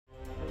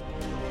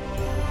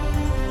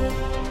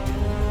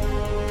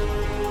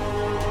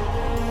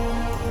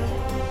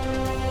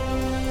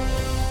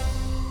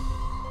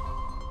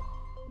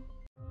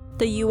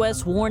The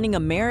U.S. warning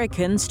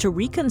Americans to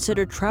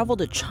reconsider travel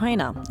to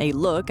China, a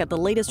look at the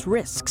latest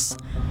risks.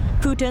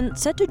 Putin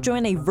set to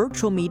join a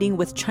virtual meeting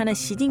with China's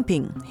Xi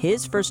Jinping,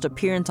 his first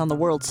appearance on the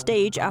world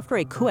stage after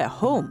a coup at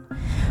home.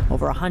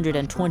 Over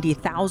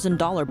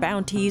 $120,000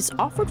 bounties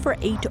offered for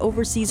 8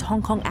 overseas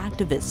Hong Kong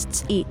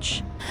activists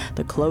each.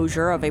 The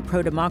closure of a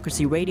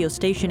pro-democracy radio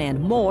station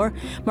and more,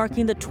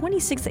 marking the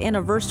 26th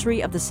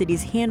anniversary of the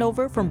city's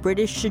handover from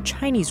British to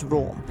Chinese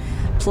rule.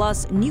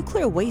 Plus,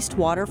 nuclear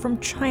wastewater from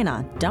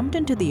China dumped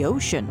into the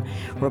ocean.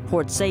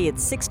 Reports say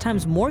it's 6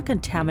 times more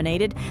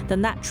contaminated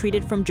than that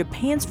treated from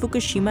Japan's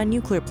Fukushima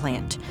nuclear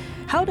plant.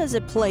 How does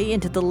it play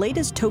into the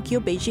latest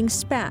Tokyo-Beijing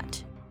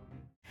spat?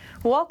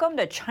 Welcome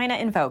to China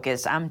in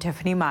Focus. I'm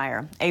Tiffany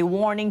Meyer. A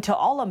warning to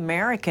all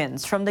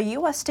Americans from the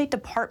U.S. State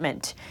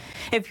Department.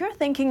 If you're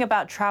thinking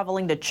about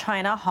traveling to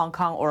China, Hong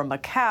Kong, or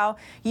Macau,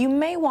 you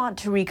may want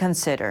to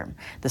reconsider.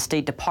 The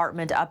State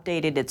Department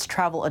updated its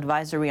travel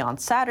advisory on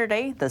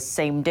Saturday, the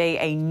same day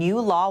a new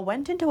law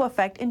went into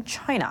effect in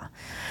China.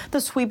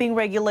 The sweeping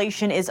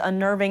regulation is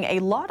unnerving a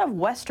lot of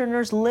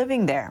Westerners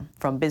living there,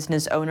 from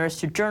business owners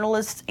to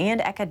journalists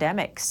and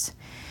academics.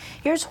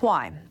 Here's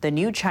why. The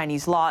new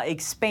Chinese law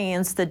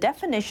expands the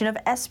definition of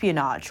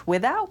espionage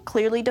without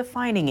clearly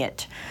defining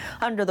it.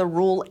 Under the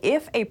rule,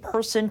 if a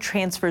person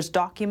transfers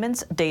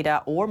documents,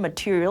 data, or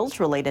materials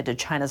related to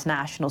China's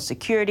national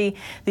security,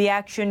 the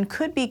action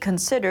could be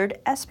considered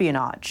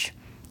espionage.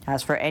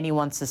 As for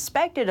anyone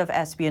suspected of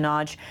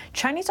espionage,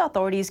 Chinese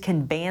authorities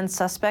can ban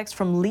suspects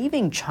from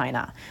leaving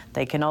China.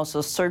 They can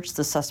also search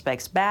the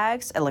suspect's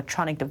bags,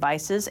 electronic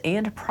devices,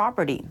 and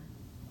property.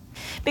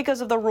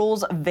 Because of the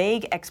rule's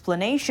vague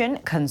explanation,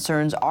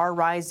 concerns are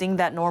rising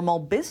that normal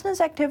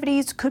business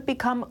activities could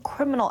become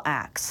criminal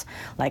acts,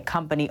 like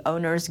company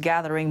owners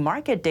gathering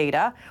market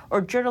data or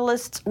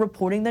journalists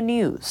reporting the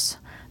news.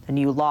 The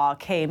new law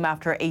came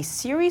after a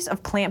series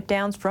of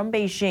clampdowns from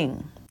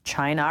Beijing.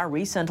 China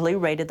recently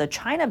raided the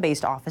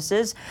China-based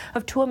offices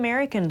of 2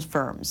 American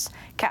firms,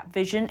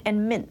 Capvision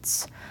and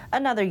Mintz.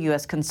 Another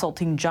U.S.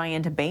 consulting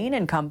giant,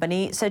 Bain &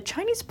 Company, said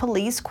Chinese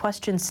police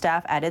questioned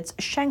staff at its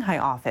Shanghai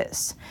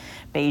office.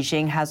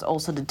 Beijing has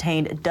also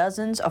detained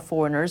dozens of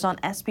foreigners on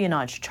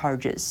espionage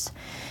charges.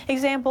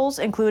 Examples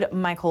include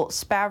Michael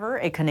Spavor,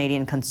 a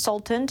Canadian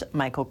consultant,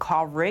 Michael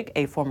Kovrig,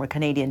 a former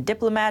Canadian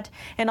diplomat,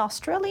 and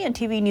Australian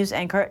TV news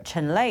anchor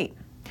Chen Lei.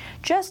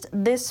 Just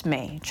this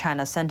May,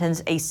 China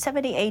sentenced a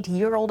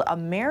 78-year-old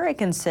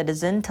American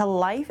citizen to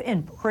life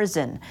in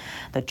prison.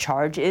 The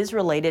charge is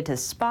related to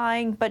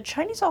spying, but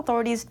Chinese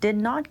authorities did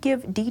not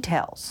give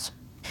details.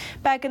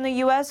 Back in the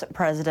U.S.,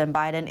 President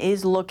Biden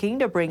is looking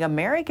to bring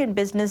American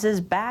businesses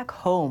back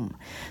home.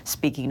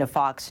 Speaking to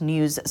Fox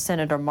News,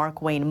 Senator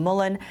Markwayne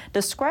Mullin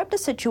described the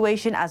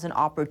situation as an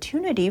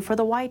opportunity for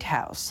the White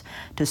House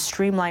to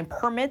streamline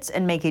permits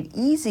and make it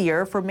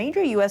easier for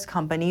major U.S.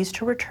 companies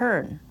to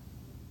return.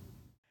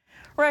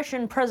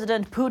 Russian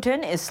President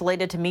Putin is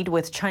slated to meet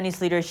with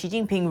Chinese leader Xi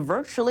Jinping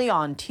virtually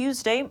on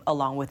Tuesday,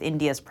 along with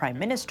India's Prime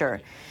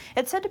Minister.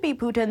 It's said to be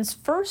Putin's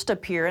first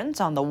appearance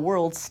on the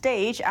world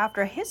stage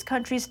after his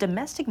country's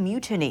domestic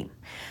mutiny.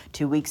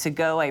 2 weeks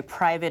ago, a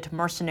private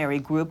mercenary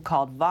group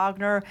called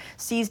Wagner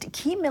seized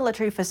key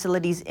military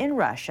facilities in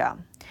Russia.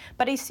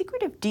 But a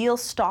secretive deal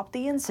stopped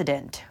the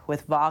incident,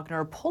 with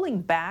Wagner pulling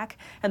back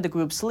and the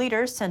group's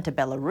leader sent to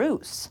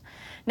Belarus.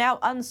 Now,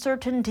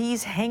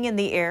 uncertainties hang in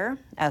the air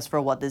as for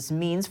what this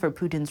means for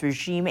Putin's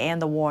regime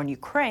and the war in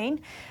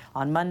Ukraine.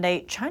 On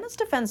Monday, China's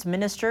defense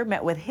minister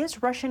met with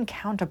his Russian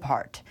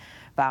counterpart,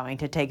 vowing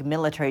to take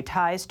military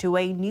ties to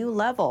a new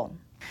level.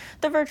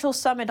 The virtual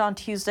summit on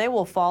Tuesday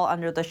will fall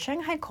under the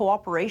Shanghai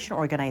Cooperation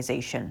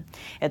Organization.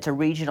 It's a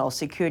regional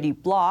security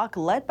bloc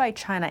led by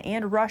China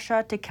and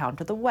Russia to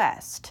counter the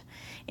West.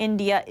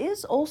 India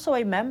is also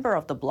a member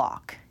of the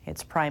bloc.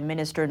 Its Prime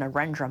Minister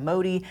Narendra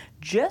Modi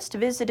just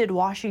visited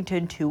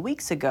Washington 2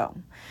 weeks ago.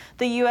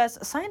 The U.S.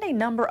 signed a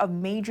number of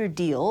major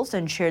deals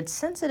and shared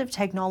sensitive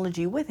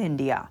technology with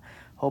India,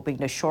 hoping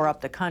to shore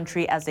up the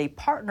country as a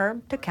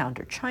partner to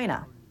counter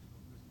China.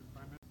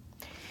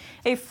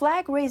 A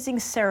flag-raising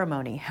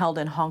ceremony held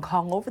in Hong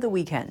Kong over the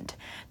weekend.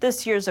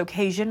 This year's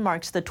occasion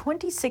marks the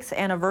 26th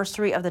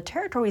anniversary of the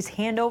territory's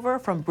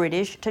handover from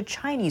British to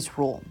Chinese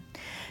rule.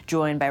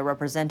 Joined by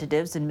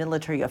representatives and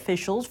military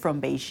officials from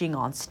Beijing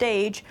on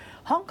stage,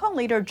 Hong Kong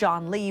leader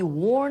John Lee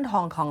warned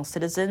Hong Kong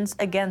citizens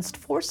against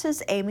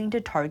forces aiming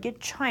to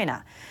target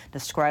China,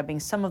 describing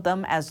some of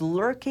them as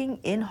lurking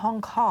in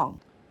Hong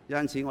Kong.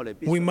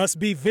 We must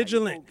be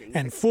vigilant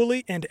and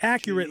fully and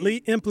accurately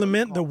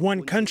implement the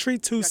one country,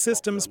 two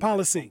systems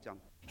policy.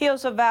 He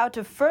also vowed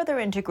to further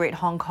integrate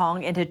Hong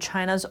Kong into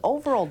China's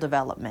overall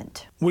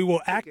development. We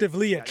will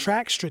actively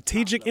attract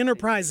strategic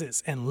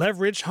enterprises and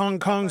leverage Hong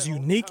Kong's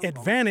unique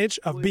advantage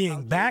of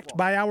being backed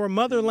by our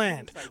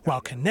motherland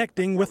while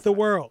connecting with the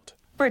world.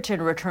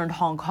 Britain returned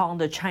Hong Kong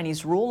to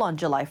Chinese rule on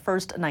July 1,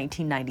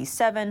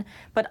 1997,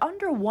 but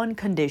under one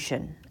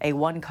condition, a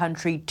one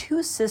country,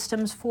 two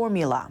systems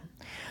formula.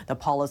 The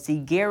policy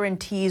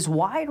guarantees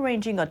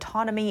wide-ranging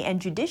autonomy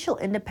and judicial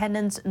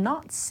independence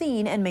not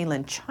seen in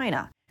mainland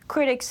China.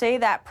 Critics say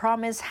that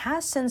promise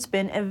has since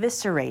been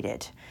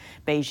eviscerated.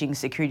 Beijing's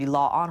security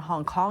law on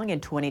Hong Kong in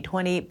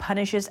 2020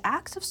 punishes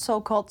acts of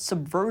so-called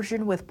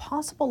subversion with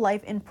possible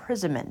life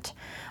imprisonment,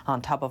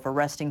 on top of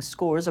arresting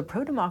scores of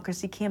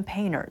pro-democracy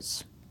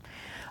campaigners.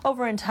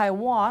 Over in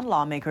Taiwan,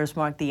 lawmakers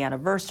marked the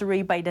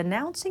anniversary by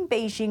denouncing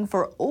Beijing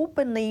for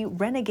openly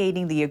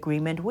renegating the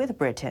agreement with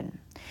Britain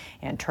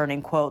and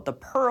turning, quote, the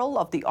Pearl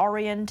of the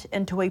Orient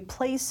into a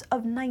place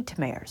of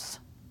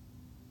nightmares.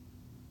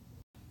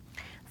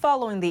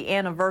 Following the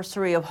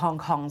anniversary of Hong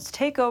Kong's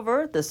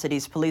takeover, the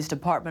city's police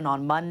department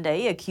on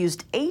Monday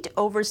accused 8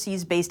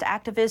 overseas-based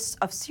activists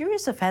of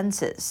serious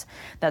offenses.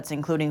 That's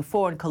including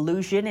foreign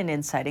collusion and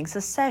inciting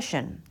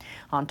secession.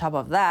 On top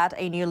of that,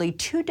 a nearly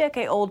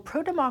 2-decade-old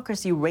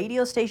pro-democracy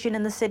radio station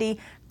in the city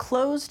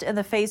closed in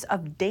the face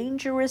of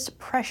dangerous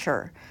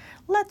pressure.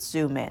 Let's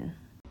zoom in.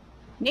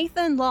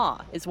 Nathan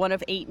Law is one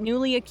of 8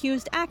 newly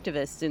accused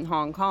activists in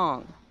Hong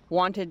Kong.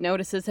 Wanted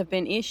notices have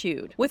been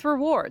issued, with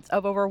rewards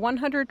of over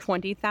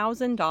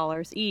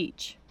 $120,000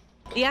 each.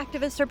 The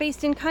activists are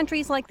based in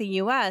countries like the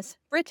U.S.,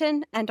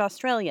 Britain, and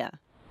Australia.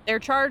 They're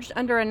charged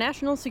under a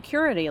national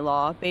security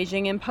law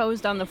Beijing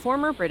imposed on the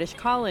former British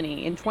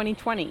colony in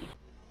 2020.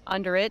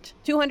 Under it,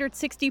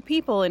 260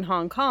 people in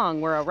Hong Kong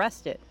were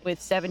arrested,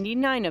 with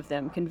 79 of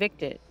them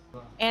convicted.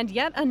 And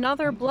yet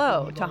another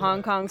blow to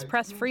Hong Kong's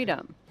press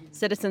freedom.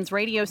 Citizens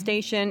radio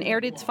station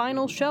aired its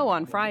final show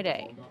on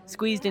Friday.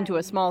 Squeezed into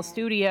a small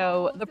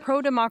studio, the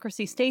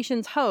pro-democracy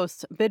station's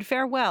hosts bid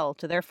farewell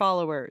to their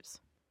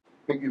followers.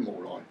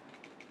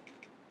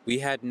 We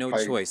had no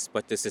choice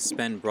but to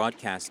suspend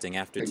broadcasting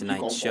after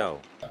tonight's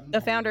show.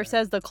 The founder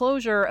says the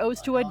closure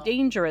owes to a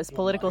dangerous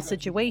political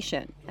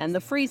situation and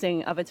the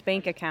freezing of its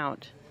bank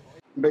account.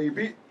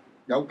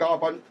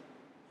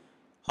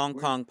 Hong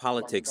Kong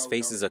politics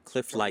faces a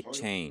cliff-like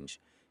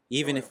change.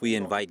 Even if we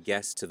invite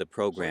guests to the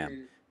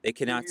program, they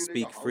cannot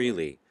speak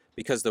freely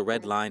because the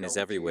red line is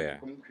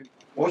everywhere.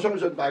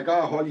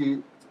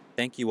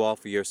 Thank you all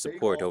for your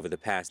support over the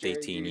past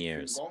 18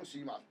 years.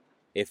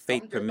 If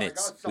fate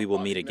permits, we will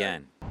meet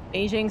again.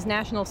 Beijing's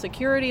national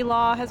security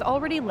law has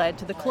already led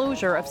to the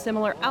closure of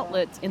similar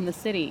outlets in the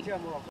city,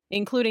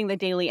 including the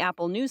Daily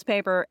Apple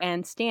newspaper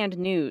and Stand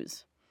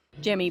News.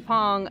 Jimmy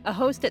Pong, a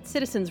host at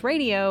Citizens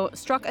Radio,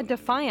 struck a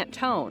defiant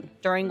tone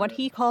during what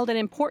he called an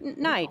important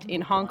night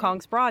in Hong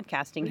Kong's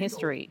broadcasting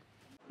history.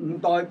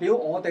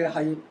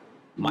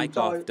 Mic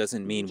off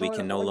doesn't mean we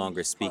can no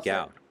longer speak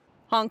out.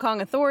 Hong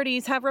Kong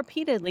authorities have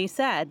repeatedly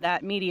said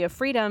that media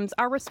freedoms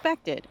are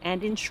respected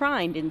and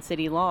enshrined in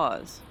city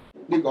laws.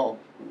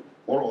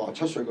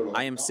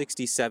 I am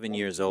 67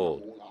 years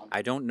old.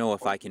 I don't know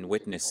if I can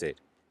witness it.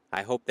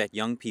 I hope that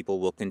young people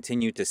will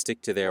continue to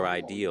stick to their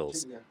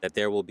ideals, that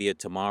there will be a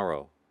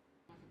tomorrow.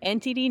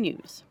 NTD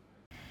News.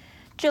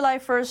 July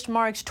 1st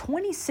marks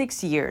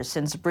 26 years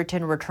since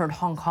Britain returned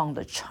Hong Kong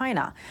to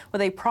China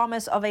with a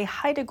promise of a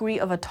high degree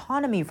of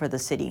autonomy for the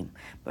city.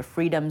 But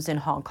freedoms in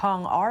Hong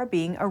Kong are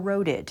being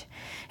eroded.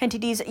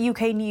 NTD's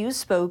UK News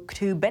spoke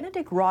to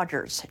Benedict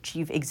Rogers,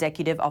 Chief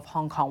Executive of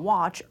Hong Kong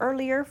Watch,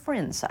 earlier for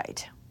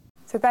Insight.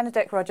 So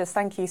Benedict Rogers,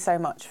 thank you so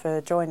much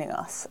for joining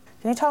us.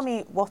 Can you tell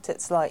me what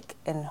it's like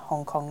in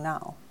Hong Kong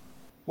now?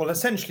 Well,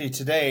 essentially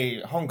today,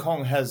 Hong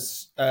Kong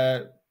has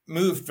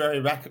moved very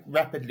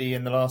rapidly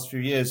in the last few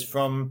years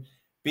from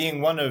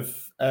being one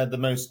of the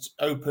most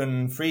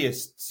open,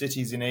 freest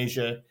cities in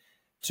Asia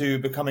to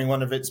becoming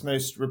one of its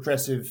most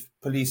repressive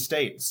police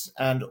states.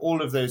 And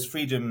all of those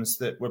freedoms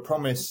that were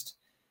promised,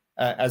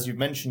 as you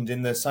mentioned,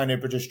 in the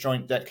Sino-British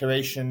Joint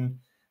Declaration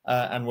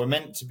and were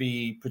meant to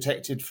be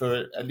protected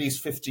for at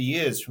least 50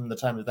 years from the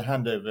time of the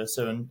handover,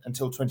 so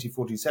until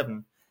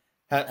 2047,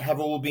 have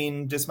all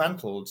been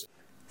dismantled.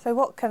 So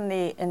what can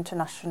the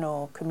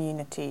international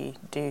community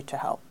do to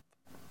help?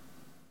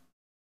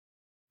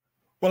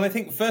 Well, I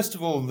think, first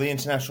of all, the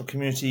international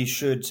community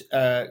should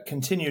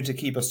continue to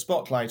keep a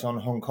spotlight on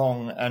Hong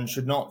Kong and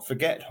should not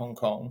forget Hong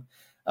Kong.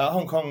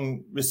 Hong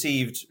Kong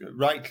received,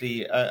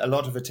 rightly, a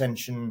lot of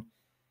attention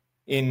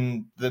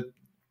in the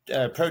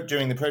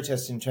during the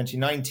protests in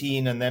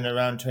 2019 and then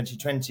around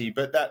 2020,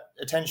 but that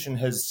attention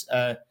has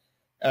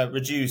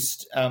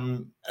reduced,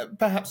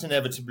 perhaps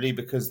inevitably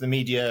because the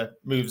media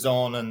moves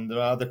on and there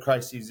are other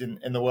crises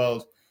in the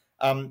world.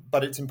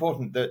 But it's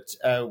important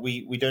that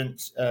we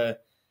don't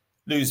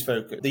lose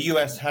focus. The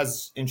US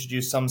has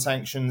introduced some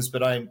sanctions,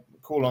 but I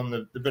call on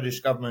the British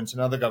government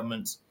and other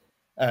governments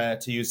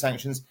to use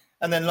sanctions.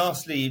 And then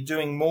lastly,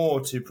 doing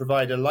more to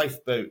provide a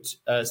lifeboat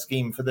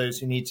scheme for those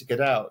who need to get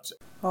out.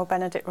 Well,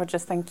 Benedict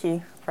Rogers, thank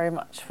you very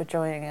much for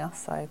joining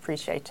us. I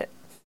appreciate it.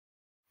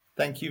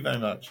 Thank you very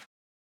much.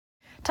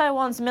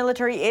 Taiwan's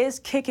military is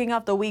kicking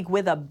off the week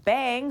with a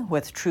bang,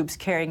 with troops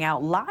carrying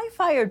out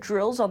live-fire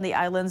drills on the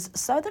island's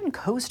southern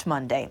coast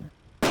Monday.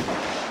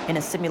 In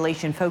a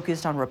simulation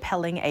focused on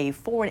repelling a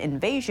foreign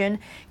invasion,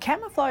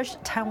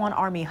 camouflaged Taiwan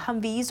Army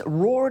Humvees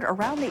roared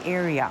around the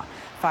area,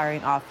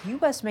 firing off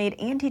U.S.-made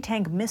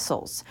anti-tank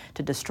missiles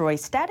to destroy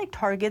static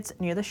targets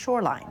near the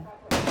shoreline.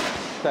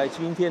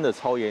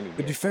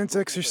 The defense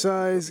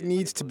exercise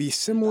needs to be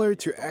similar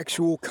to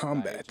actual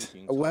combat,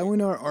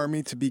 allowing our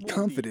army to be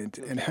confident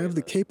and have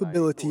the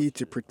capability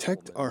to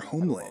protect our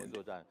homeland.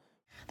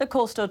 The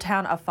coastal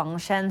town of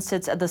Fangshan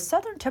sits at the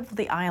southern tip of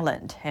the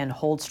island and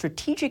holds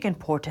strategic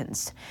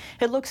importance.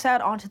 It looks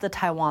out onto the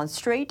Taiwan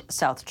Strait,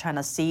 South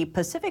China Sea,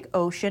 Pacific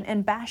Ocean,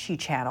 and Bashi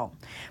Channel,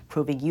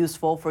 proving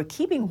useful for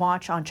keeping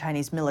watch on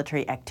Chinese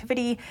military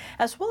activity,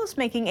 as well as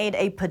making it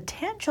a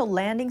potential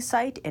landing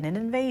site in an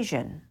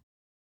invasion.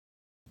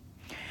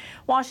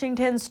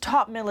 Washington's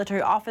top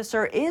military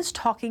officer is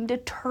talking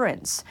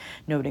deterrence,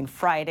 noting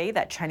Friday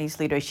that Chinese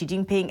leader Xi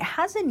Jinping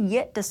hasn't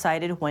yet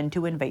decided when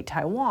to invade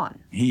Taiwan.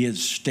 He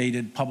has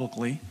stated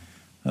publicly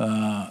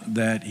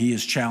that he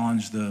has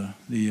challenged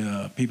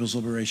the People's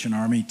Liberation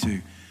Army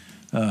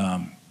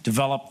to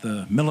develop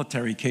the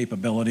military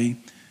capability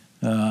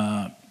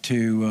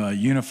to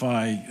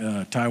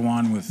unify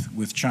Taiwan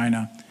with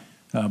China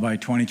by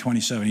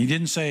 2027. He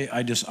didn't say,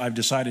 I've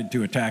decided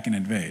to attack and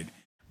invade.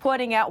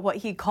 Pointing out what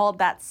he called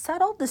that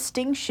subtle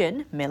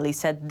distinction, Milley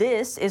said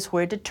this is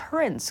where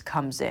deterrence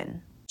comes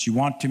in. You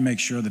want to make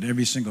sure that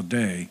every single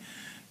day,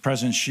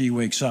 President Xi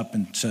wakes up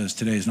and says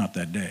today is not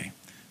that day,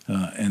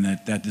 and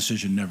that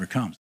decision never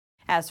comes.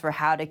 As for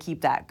how to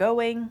keep that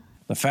going,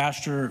 the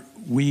faster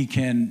we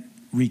can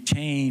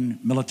retain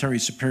military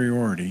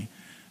superiority,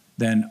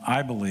 then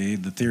I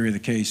believe the theory of the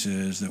case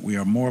is that we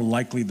are more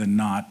likely than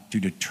not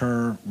to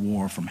deter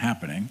war from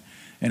happening,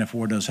 and if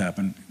war does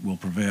happen, we'll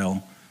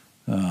prevail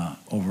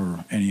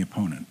over any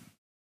opponent.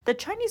 The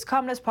Chinese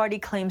Communist Party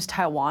claims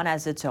Taiwan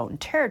as its own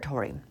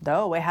territory,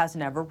 though it has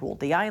never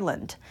ruled the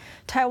island.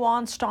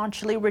 Taiwan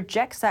staunchly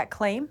rejects that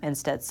claim,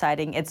 instead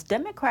citing its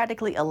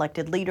democratically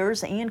elected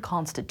leaders and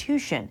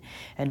constitution,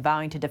 and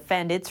vowing to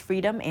defend its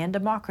freedom and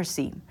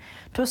democracy.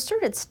 To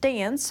assert its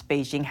stance,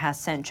 Beijing has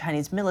sent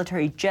Chinese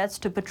military jets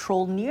to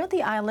patrol near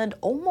the island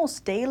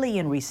almost daily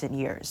in recent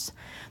years.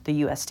 The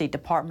U.S. State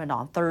Department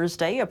on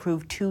Thursday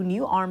approved 2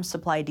 new arms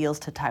supply deals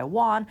to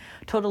Taiwan,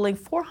 totaling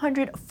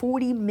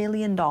 $440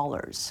 million.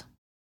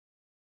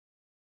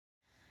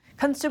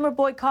 Consumer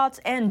boycotts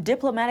and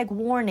diplomatic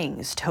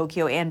warnings.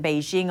 Tokyo and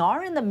Beijing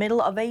are in the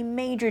middle of a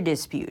major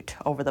dispute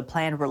over the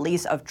planned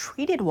release of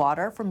treated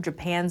water from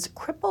Japan's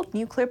crippled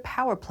nuclear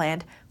power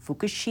plant,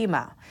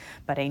 Fukushima.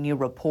 But a new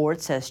report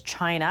says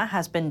China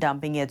has been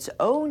dumping its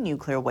own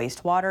nuclear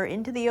wastewater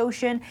into the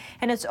ocean,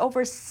 and it's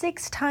over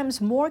 6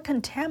 times more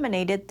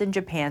contaminated than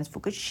Japan's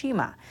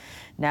Fukushima.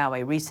 Now,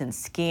 a recent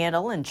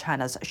scandal in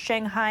China's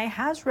Shanghai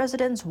has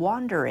residents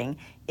wondering,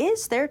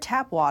 is their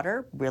tap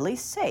water really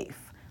safe?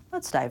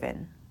 Let's dive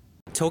in.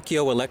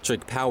 Tokyo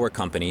Electric Power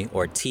Company,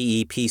 or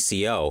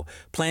TEPCO,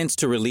 plans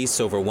to release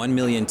over 1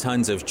 million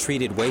tons of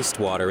treated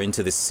wastewater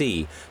into the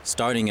sea,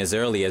 starting as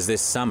early as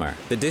this summer.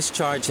 The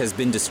discharge has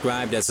been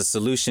described as a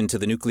solution to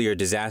the nuclear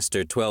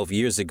disaster 12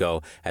 years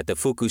ago at the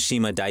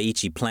Fukushima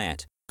Daiichi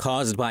plant,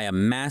 caused by a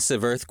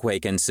massive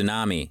earthquake and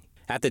tsunami.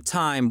 At the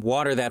time,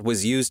 water that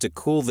was used to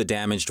cool the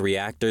damaged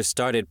reactor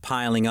started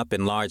piling up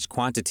in large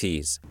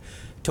quantities.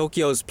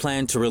 Tokyo's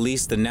plan to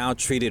release the now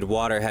treated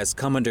water has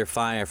come under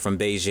fire from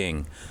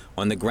Beijing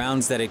on the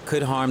grounds that it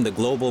could harm the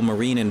global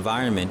marine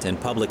environment and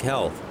public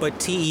health. But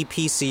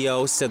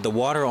TEPCO said the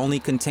water only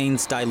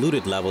contains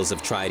diluted levels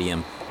of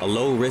tritium, a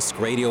low-risk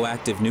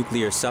radioactive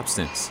nuclear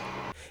substance.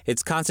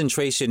 Its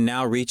concentration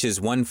now reaches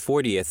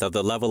 1/40th of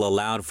the level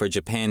allowed for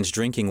Japan's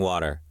drinking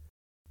water.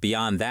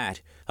 Beyond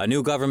that, a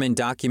new government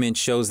document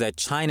shows that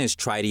China's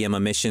tritium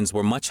emissions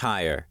were much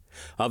higher.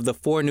 Of the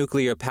 4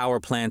 nuclear power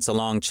plants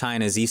along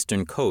China's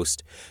eastern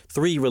coast,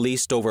 3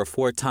 released over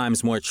 4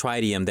 times more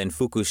tritium than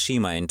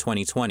Fukushima in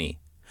 2020,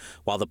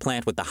 while the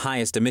plant with the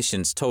highest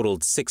emissions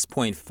totaled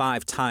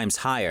 6.5 times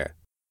higher.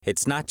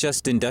 It's not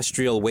just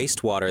industrial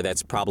wastewater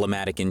that's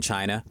problematic in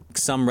China.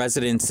 Some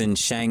residents in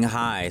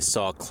Shanghai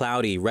saw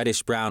cloudy,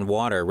 reddish-brown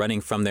water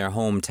running from their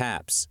home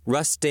taps.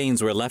 Rust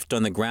stains were left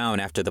on the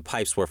ground after the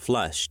pipes were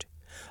flushed.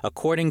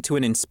 According to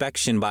an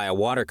inspection by a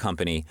water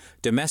company,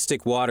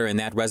 domestic water in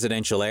that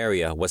residential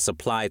area was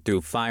supplied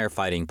through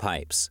firefighting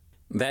pipes.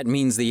 That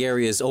means the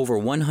area's over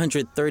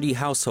 130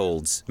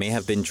 households may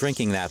have been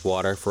drinking that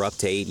water for up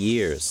to 8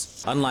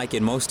 years. Unlike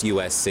in most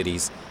U.S.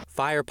 cities,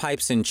 fire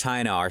pipes in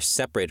China are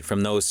separate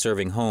from those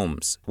serving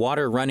homes.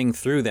 Water running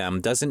through them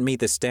doesn't meet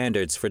the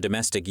standards for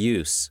domestic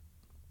use.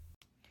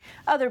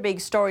 Other big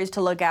stories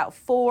to look out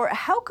for.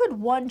 How could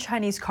one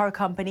Chinese car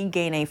company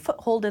gain a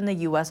foothold in the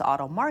U.S.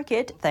 auto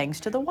market thanks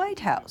to the White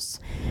House?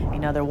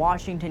 Another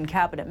Washington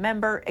cabinet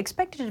member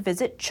expected to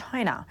visit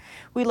China.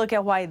 We look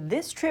at why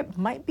this trip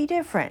might be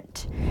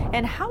different.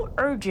 And how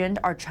urgent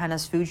are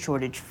China's food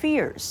shortage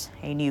fears?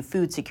 A new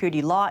food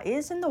security law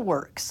is in the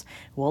works.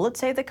 Will it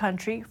save the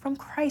country from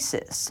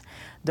crisis?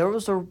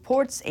 Those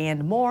reports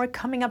and more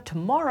coming up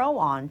tomorrow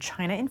on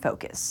China in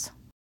Focus.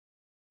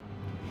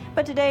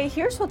 But today,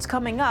 here's what's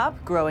coming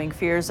up. Growing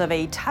fears of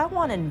a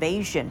Taiwan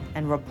invasion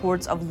and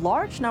reports of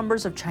large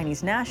numbers of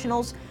Chinese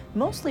nationals,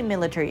 mostly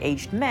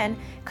military-aged men,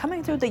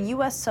 coming through the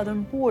U.S.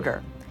 southern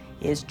border.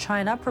 Is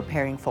China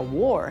preparing for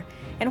war?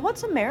 And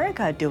what's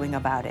America doing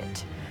about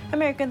it?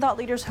 American Thought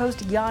Leaders host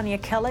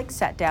Yanya Kellick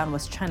sat down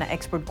with China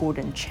expert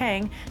Gordon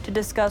Chang to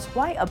discuss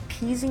why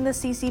appeasing the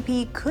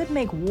CCP could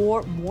make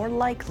war more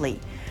likely.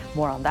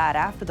 More on that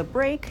after the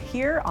break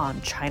here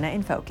on China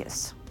in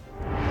Focus.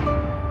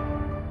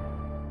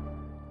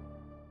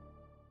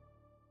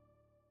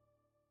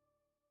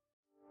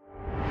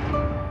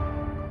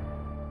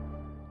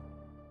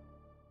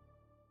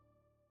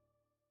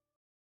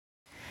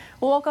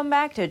 Welcome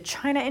back to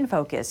China in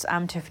Focus.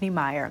 I'm Tiffany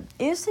Meyer.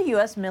 Is the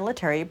U.S.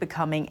 military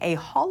becoming a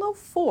hollow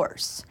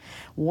force?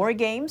 War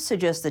games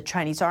suggest the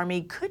Chinese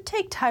army could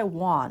take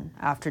Taiwan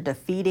after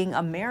defeating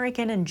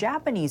American and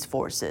Japanese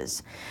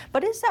forces.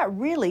 But is that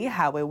really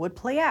how it would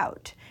play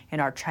out?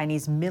 And are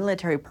Chinese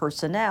military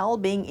personnel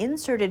being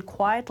inserted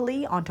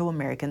quietly onto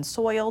American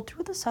soil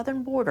through the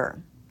southern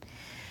border?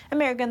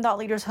 American Thought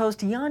Leaders host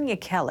Yanya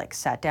Kellick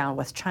sat down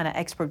with China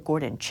expert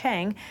Gordon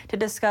Chang to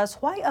discuss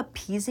why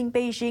appeasing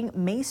Beijing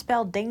may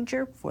spell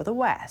danger for the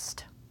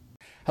West.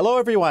 Hello,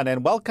 everyone,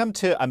 and welcome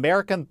to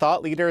American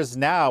Thought Leaders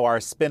Now, our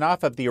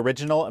spin-off of the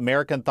original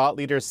American Thought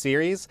Leaders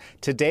series.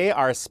 Today,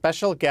 our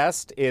special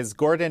guest is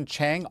Gordon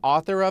Chang,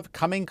 author of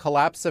Coming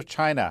Collapse of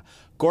China.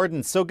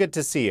 Gordon, so good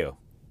to see you.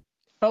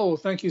 Oh,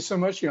 thank you so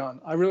much, Jan.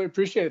 I really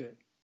appreciate it.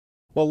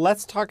 Well,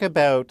 let's talk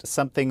about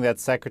something that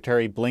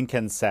Secretary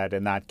Blinken said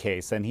in that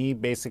case. And he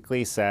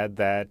basically said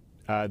that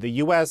the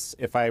U.S.,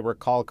 if I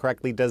recall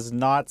correctly, does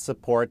not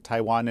support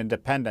Taiwan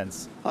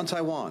independence. On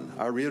Taiwan,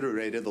 I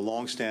reiterated the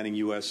longstanding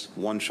U.S.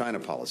 One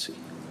China policy.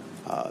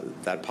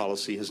 That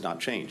policy has not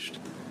changed.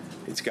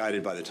 It's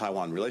guided by the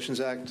Taiwan Relations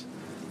Act,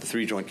 the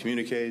 3 joint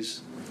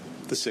communiques,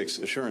 the 6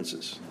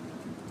 assurances.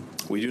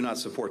 We do not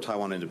support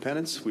Taiwan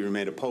independence. We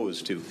remain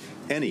opposed to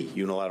any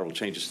unilateral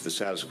changes to the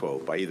status quo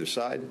by either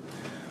side.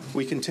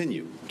 We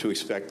continue to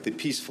expect the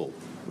peaceful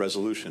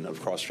resolution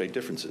of cross-strait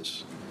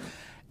differences.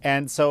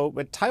 And so,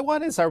 but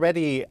Taiwan is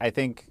already, I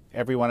think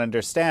everyone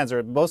understands,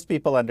 or most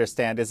people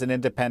understand, is an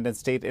independent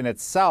state in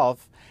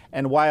itself.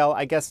 And while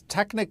I guess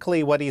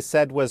technically what he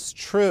said was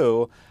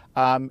true,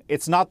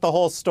 it's not the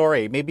whole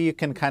story. Maybe you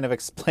can kind of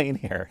explain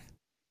here.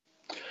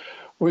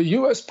 Well,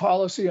 U.S.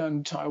 policy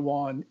on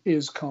Taiwan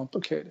is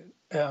complicated.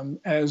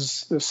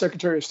 As the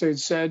Secretary of State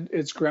said,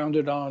 it's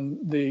grounded on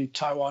the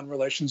Taiwan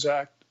Relations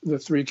Act, the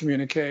 3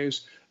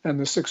 communiques, and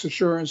the 6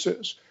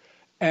 assurances.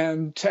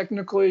 And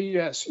technically,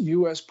 yes,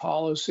 U.S.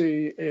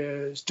 policy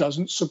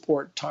doesn't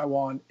support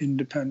Taiwan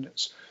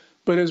independence.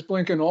 But as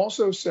Blinken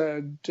also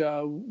said,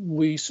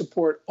 we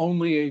support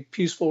only a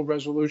peaceful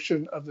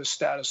resolution of the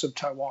status of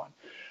Taiwan.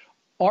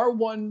 Our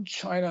One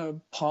China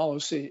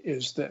policy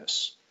is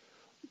this.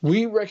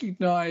 We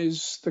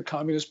recognize the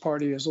Communist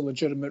Party as a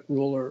legitimate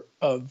ruler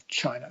of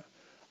China.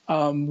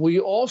 We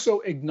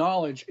also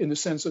acknowledge, in the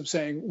sense of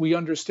saying we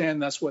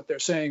understand that's what they're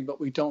saying, but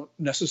we don't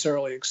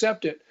necessarily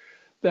accept it,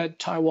 that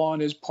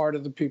Taiwan is part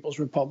of the People's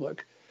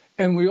Republic.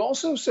 And we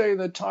also say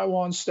that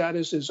Taiwan's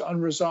status is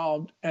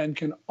unresolved and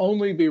can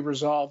only be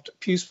resolved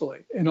peacefully.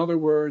 In other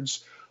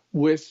words,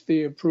 with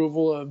the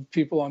approval of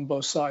people on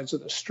both sides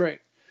of the strait.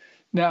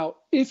 Now,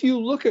 if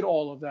you look at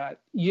all of that,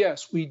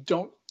 yes, we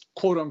don't,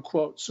 quote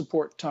unquote,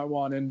 support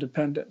Taiwan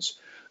independence.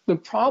 The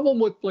problem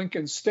with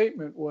Blinken's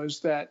statement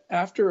was that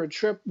after a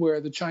trip where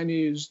the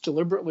Chinese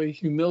deliberately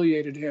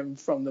humiliated him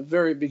from the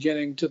very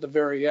beginning to the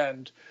very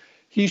end,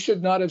 he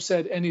should not have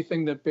said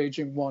anything that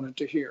Beijing wanted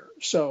to hear.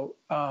 So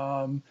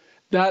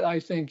that, I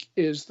think,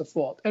 is the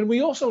fault. And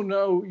we also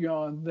know,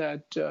 Jan,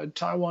 that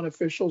Taiwan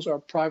officials are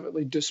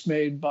privately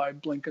dismayed by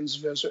Blinken's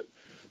visit.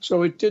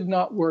 So it did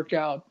not work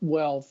out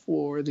well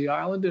for the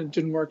island, and it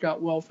didn't work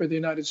out well for the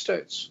United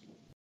States.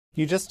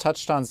 You just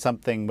touched on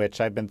something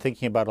which I've been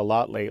thinking about a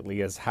lot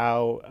lately, is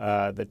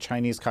how the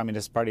Chinese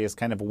Communist Party has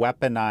kind of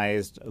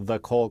weaponized the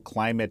whole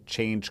climate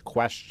change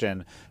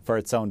question for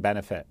its own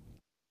benefit.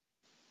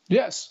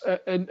 Yes,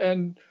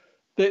 and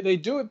they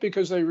do it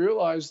because they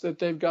realize that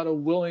they've got a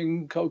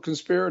willing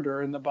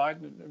co-conspirator in the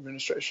Biden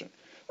administration.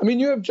 I mean,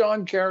 you have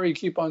John Kerry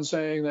keep on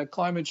saying that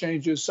climate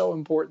change is so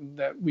important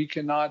that we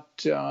cannot,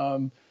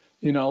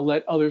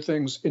 let other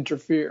things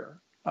interfere.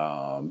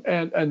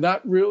 And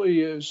that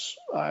really is,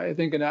 I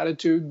think, an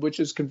attitude which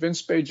has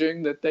convinced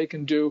Beijing that they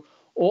can do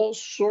all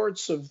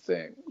sorts of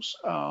things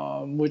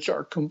which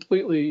are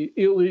completely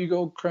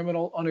illegal,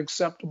 criminal,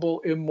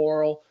 unacceptable,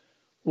 immoral,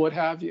 what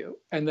have you.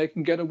 And they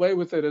can get away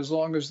with it as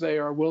long as they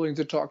are willing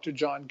to talk to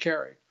John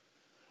Kerry.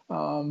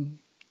 I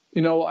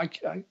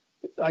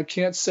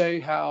can't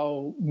say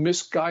how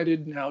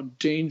misguided and how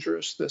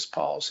dangerous this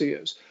policy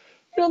is.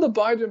 The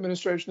Biden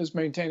administration is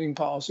maintaining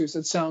policies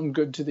that sound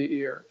good to the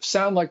ear,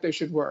 sound like they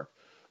should work.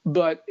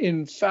 But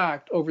in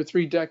fact, over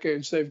 3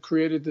 decades, they've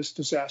created this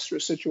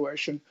disastrous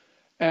situation.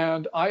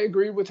 And I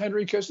agree with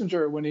Henry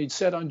Kissinger when he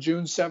said on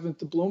June 7th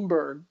to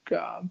Bloomberg,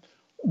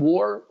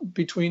 war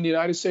between the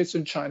United States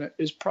and China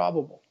is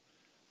probable.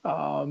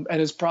 And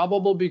it's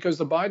probable because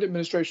the Biden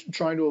administration,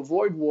 trying to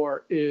avoid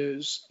war,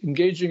 is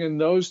engaging in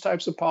those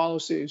types of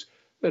policies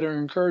that are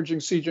encouraging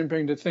Xi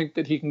Jinping to think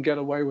that he can get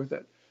away with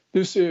it.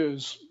 This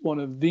is one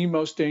of the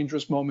most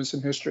dangerous moments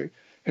in history,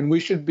 and we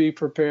should be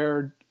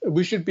prepared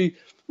We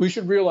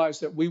should realize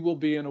that we will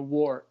be in a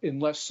war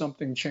unless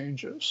something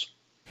changes.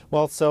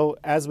 Well, so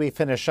as we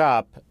finish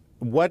up,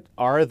 what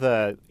are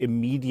the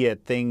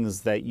immediate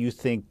things that you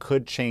think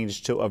could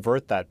change to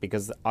avert that?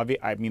 Because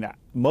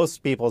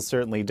most people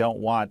certainly don't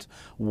want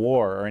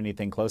war or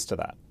anything close to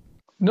that.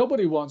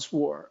 Nobody wants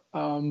war,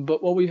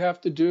 but what we have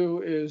to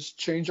do is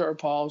change our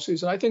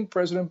policies. And I think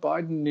President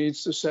Biden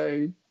needs to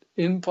say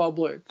in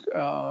public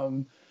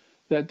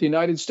that the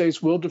United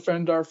States will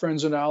defend our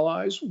friends and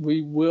allies.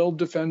 We will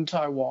defend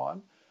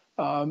Taiwan,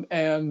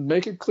 and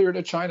make it clear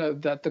to China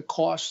that the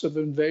costs of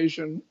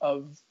invasion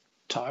of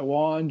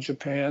Taiwan,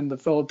 Japan, the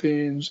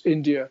Philippines,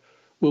 India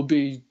will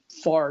be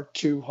far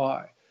too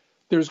high.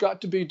 There's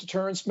got to be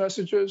deterrence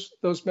messages,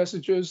 those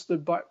messages the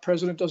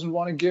president doesn't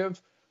want to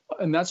give,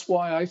 and that's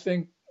why I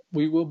think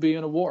we will be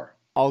in a war.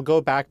 I'll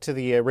go back to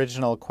the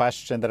original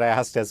question that I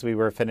asked as we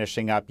were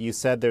finishing up. You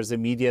said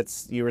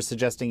you were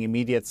suggesting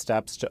immediate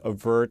steps to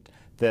avert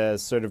the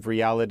sort of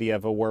reality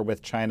of a war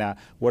with China.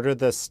 What are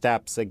the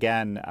steps,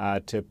 again,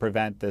 to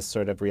prevent this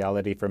sort of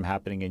reality from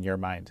happening in your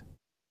mind?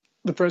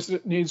 The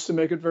president needs to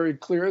make it very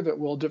clear that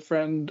we'll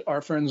defend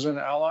our friends and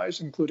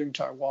allies, including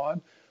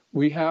Taiwan.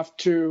 We have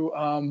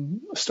to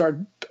start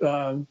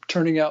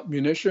turning out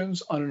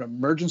munitions on an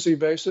emergency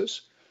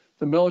basis.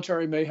 The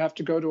military may have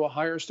to go to a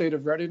higher state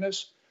of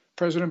readiness.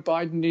 President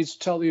Biden needs to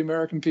tell the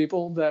American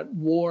people that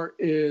war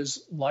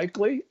is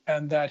likely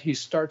and that he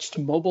starts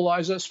to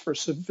mobilize us for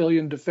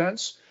civilian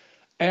defense.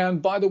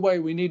 And by the way,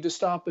 we need to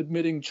stop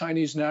admitting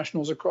Chinese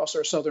nationals across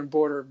our southern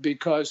border,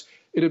 because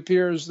it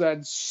appears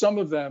that some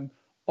of them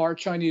are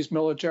Chinese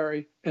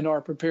military and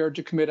are prepared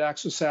to commit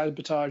acts of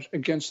sabotage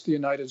against the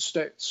United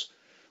States.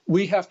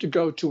 We have to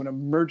go to an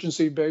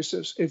emergency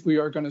basis if we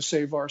are going to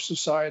save our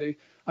society.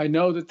 I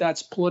know that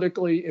that's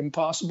politically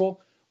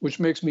impossible, which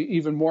makes me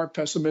even more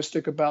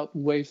pessimistic about the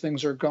way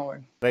things are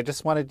going. I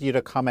just wanted you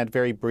to comment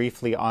very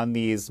briefly on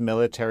these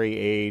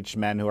military-age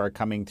men who are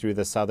coming through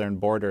the southern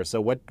border. So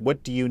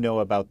what do you know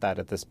about that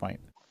at this point?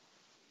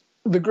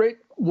 The great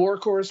war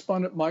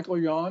correspondent Michael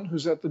Yon,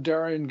 who's at the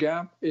Darien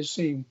Gap, is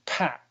seeing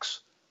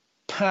packs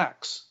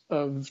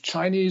of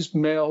Chinese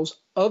males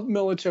of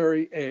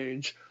military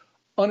age,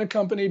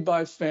 unaccompanied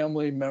by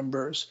family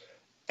members,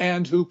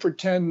 and who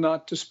pretend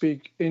not to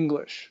speak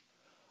English.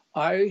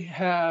 I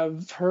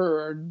have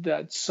heard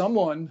that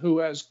someone who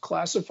has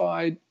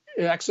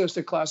access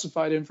to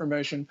classified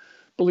information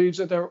believes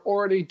that there are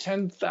already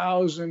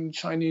 10,000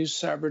 Chinese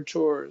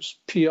saboteurs,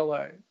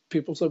 PLA,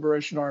 People's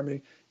Liberation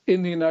Army,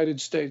 in the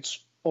United States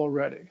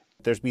already.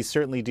 We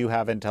certainly do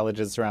have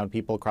intelligence around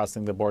people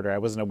crossing the border. I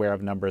wasn't aware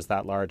of numbers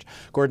that large.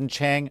 Gordon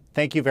Chang,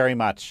 thank you very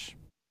much.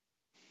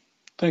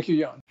 Thank you,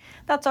 Jan.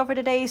 That's all for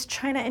today's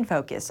China in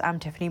Focus. I'm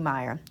Tiffany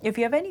Meyer. If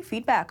you have any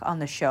feedback on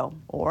the show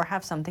or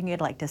have something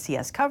you'd like to see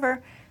us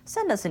cover,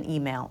 send us an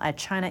email at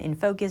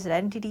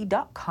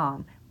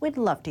chinainfocus@ntt.com. We'd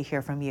love to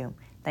hear from you.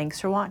 Thanks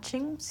for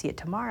watching. See you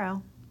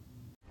tomorrow.